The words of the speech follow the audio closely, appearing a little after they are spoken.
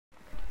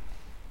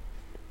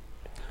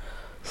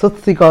सत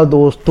श्री अकाल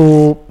दोस्तों,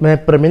 मैं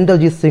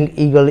Parminderjit Singh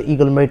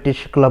eagle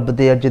meditation club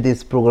के अज के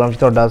इस प्रोग्राम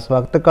तुहाडा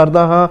स्वागत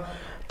करता हाँ।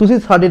 तुसीं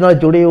साडे नाल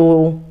जुड़े हो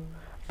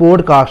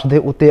पॉडकास्ट के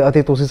उत्ते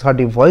अते तुसीं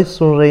साडी वॉइस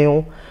सुन रहे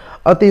हो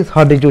ਅਤੇ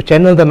ਸਾਡੇ जो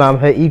चैनल का नाम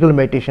है ईगल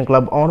मैडिटेशन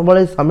क्लब। आने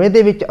वाले समय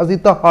ਦੇ ਵਿੱਚ ਅਸੀਂ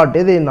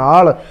ਤੁਹਾਡੇ ਦੇ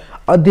ਨਾਲ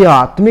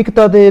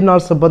ਅਧਿਆਤਮਿਕਤਾ ਦੇ ਨਾਲ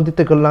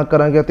ਸੰਬੰਧਿਤ ਗੱਲਾਂ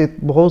ਕਰਾਂਗੇ ਅਤੇ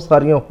ਬਹੁਤ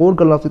ਸਾਰੀਆਂ ਹੋਰ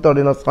ਗੱਲਾਂ ਅਸੀਂ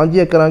ਤੁਹਾਡੇ ਨਾਲ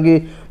ਸਾਂਝੀਆਂ ਕਰਾਂਗੇ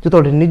ਜੋ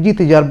ਤੁਹਾਡੇ ਨਿੱਜੀ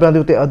ਤਜਰਬਿਆਂ ਦੇ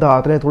ਉੱਤੇ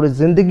ਆਧਾਰਿਤ ਨੇ, ਤੁਹਾਡੀ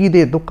ਜ਼ਿੰਦਗੀ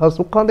ਦੇ ਦੁੱਖਾਂ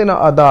ਸੁੱਖਾਂ ਦੇ ਨਾਲ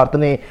ਆਧਾਰਿਤ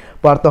ਨੇ।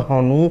 ਪਰ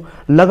ਤੁਹਾਨੂੰ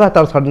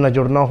ਲਗਾਤਾਰ ਸਾਡੇ ਨਾਲ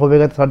ਜੁੜਨਾ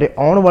ਹੋਵੇਗਾ ਤੇ ਸਾਡੇ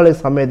ਆਉਣ ਵਾਲੇ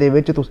ਸਮੇਂ ਦੇ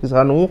ਵਿੱਚ ਤੁਸੀਂ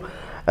ਸਾਨੂੰ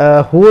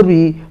ਹੋਰ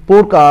ਵੀ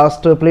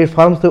ਪੋਡਕਾਸਟ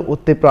ਪਲੇਟਫਾਰਮਸ ਦੇ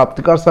ਉੱਤੇ ਪ੍ਰਾਪਤ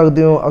ਕਰ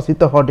ਸਕਦੇ ਹੋ। ਅਸੀਂ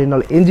ਤੁਹਾਡੇ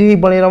ਨਾਲ ਇੰਝ ਹੀ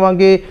ਬਣੇ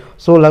ਰਵਾਂਗੇ।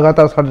 ਸੋ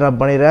ਲਗਾਤਾਰ ਸਾਡੇ ਨਾਲ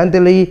ਬਣੇ ਰਹਿਣ ਦੇ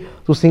ਲਈ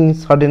ਤੁਸੀਂ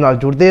ਸਾਡੇ ਨਾਲ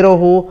ਜੁੜਦੇ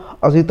ਰਹੋ।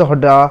 ਅਸੀਂ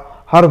ਤੁਹਾਡਾ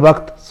ਹਰ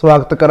ਵਕਤ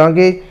ਸਵਾਗਤ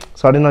ਕਰਾਂਗੇ।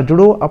 ਸਾਡੇ ਨਾਲ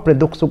ਜੁੜੋ, ਆਪਣੇ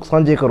ਦੁੱਖ ਸੁੱਖ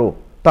ਸਾਂਝੇ ਕਰੋ।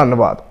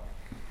 ਧੰਨਵਾਦ।